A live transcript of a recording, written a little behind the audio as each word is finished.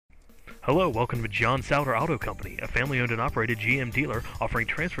Hello, welcome to John Sauder Auto Company, a family-owned and operated GM dealer offering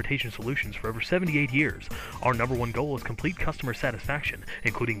transportation solutions for over 78 years. Our number one goal is complete customer satisfaction,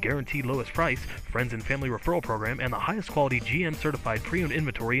 including guaranteed lowest price, friends and family referral program, and the highest quality GM certified pre-owned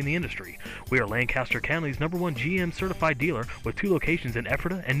inventory in the industry. We are Lancaster County's number one GM certified dealer with 2 locations in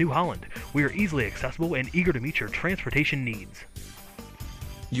Ephrata and New Holland. We are easily accessible and eager to meet your transportation needs.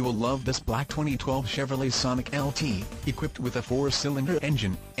 You will love this black 2012 Chevrolet Sonic LT, equipped with a 4-cylinder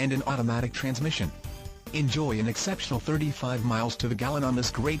engine and an automatic transmission. Enjoy an exceptional 35 miles to the gallon on this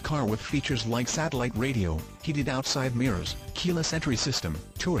great car with features like satellite radio, heated outside mirrors, keyless entry system,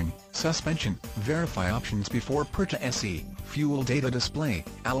 touring, suspension, verify options before purchase, fuel data display,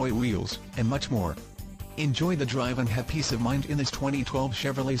 alloy wheels, and much more. Enjoy the drive and have peace of mind in this 2012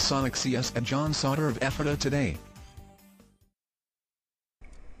 Chevrolet Sonic. See us at John Sauder of Ephrata today.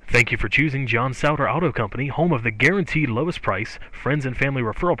 Thank you for choosing John Sauder Auto Company, home of the guaranteed lowest price, friends and family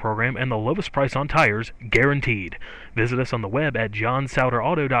referral program, and the lowest price on tires, guaranteed. Visit us on the web at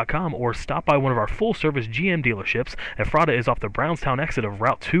johnsauderauto.com or stop by one of our full-service GM dealerships. Ephrata is off the Brownstown exit of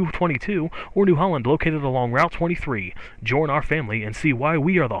Route 222, or New Holland located along Route 23. Join our family and see why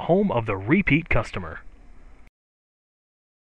we are the home of the repeat customer.